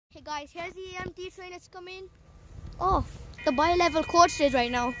Hey guys, here's the AMT train that's coming. Oh, the bi-level coach is right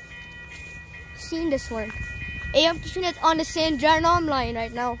now. Seen this one. AMT train is on the St. Jerome line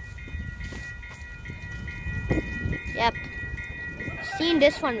right now. Yep. Seen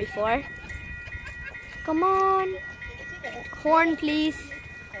this one before. Come on. Horn, please.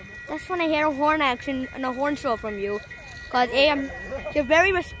 That's when I hear a horn action and a horn show from you. Because you're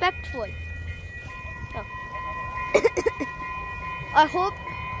very respectful. Oh. I hope.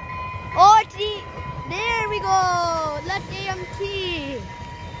 Oh, there we go. That's AMT.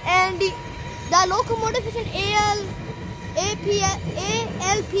 And the locomotive is an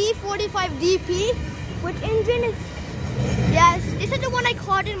APL45DP. Which engine is? Yes, this is the one I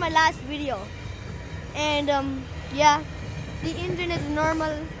caught in my last video. And yeah, the engine is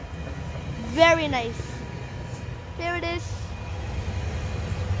normal. Very nice. There it is.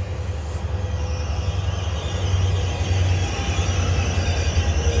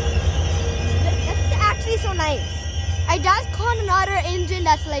 That's actually so nice. I just caught another engine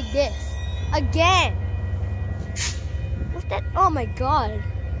that's like this. Again. What's that? Oh my god.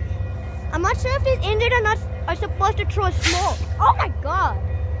 I'm not sure if these engines are supposed to throw smoke. Oh my god.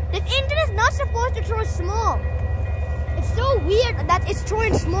 This engine is not supposed to throw smoke. It's so weird that it's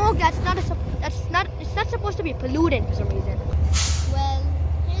throwing smoke. It's not supposed to be pollutant for some reason. Well,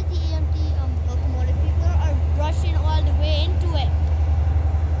 here's the AMT locomotive. People are rushing all the way into it.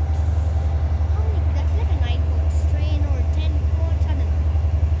 That's like a 9-coach train or a 10-coach.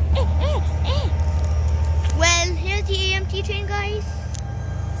 Well, here's the AMT train, guys.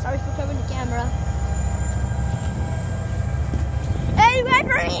 Sorry for covering the camera. Hey, wait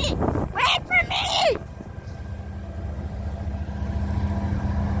for me! Wait for me!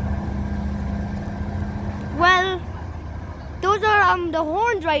 Well, those are the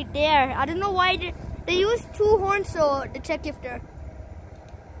horns right there. I don't know why they use 2 horns so to check if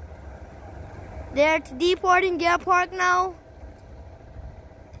they're deporting Gare Parc now.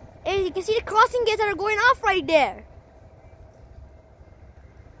 And you can see the crossing gates that are going off right there.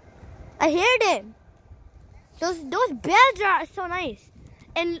 I hear them. Those bells are so nice.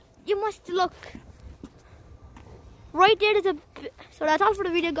 And you must look. Right there is a... So that's all for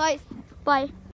the video, guys. Bye.